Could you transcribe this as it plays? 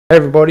Hey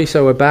everybody,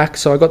 so we're back.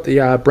 So I got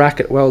the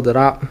bracket welded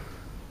up.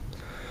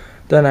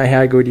 Don't know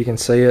how good you can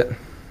see it.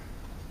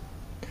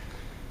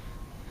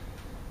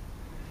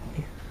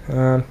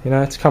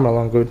 It's coming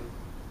along good.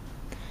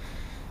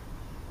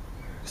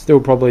 Still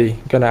probably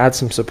going to add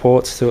some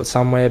supports to it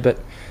somewhere, but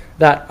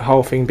that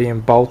whole thing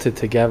being bolted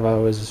together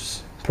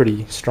was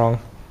pretty strong.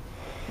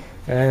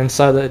 And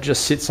so that it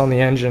just sits on the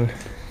engine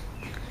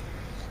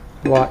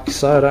like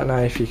so. I don't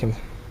know if you can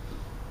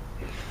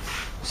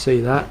see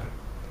that.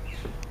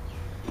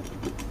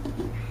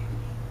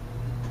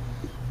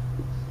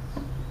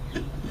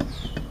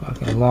 I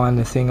can line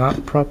the thing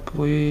up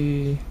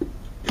properly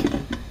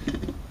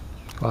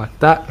like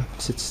that.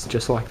 Sits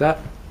just like that.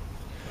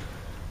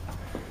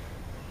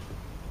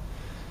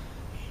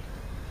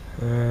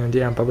 And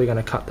yeah, I'm probably going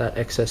to cut that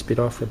excess bit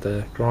off with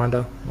the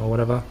grinder or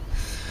whatever.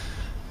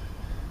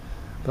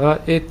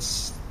 But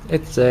it's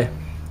there.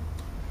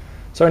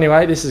 So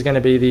anyway, this is going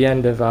to be the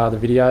end of the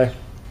video.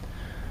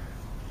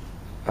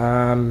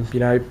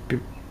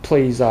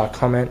 Please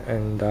comment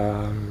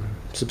and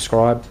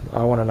subscribe.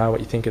 I want to know what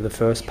you think of the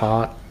first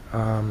part.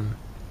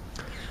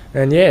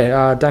 And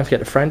yeah, don't forget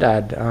the friend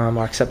ad.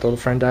 I accept all the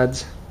friend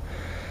ads.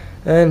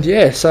 And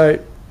yeah, so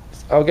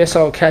I guess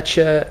I'll catch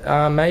you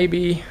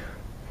maybe.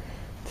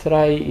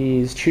 Today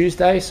is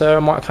Tuesday, so I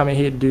might come in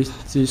here to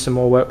do some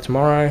more work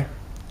tomorrow.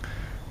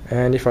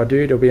 And if I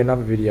do, there'll be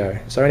another video.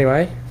 So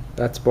anyway,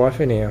 that's bye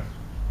for now.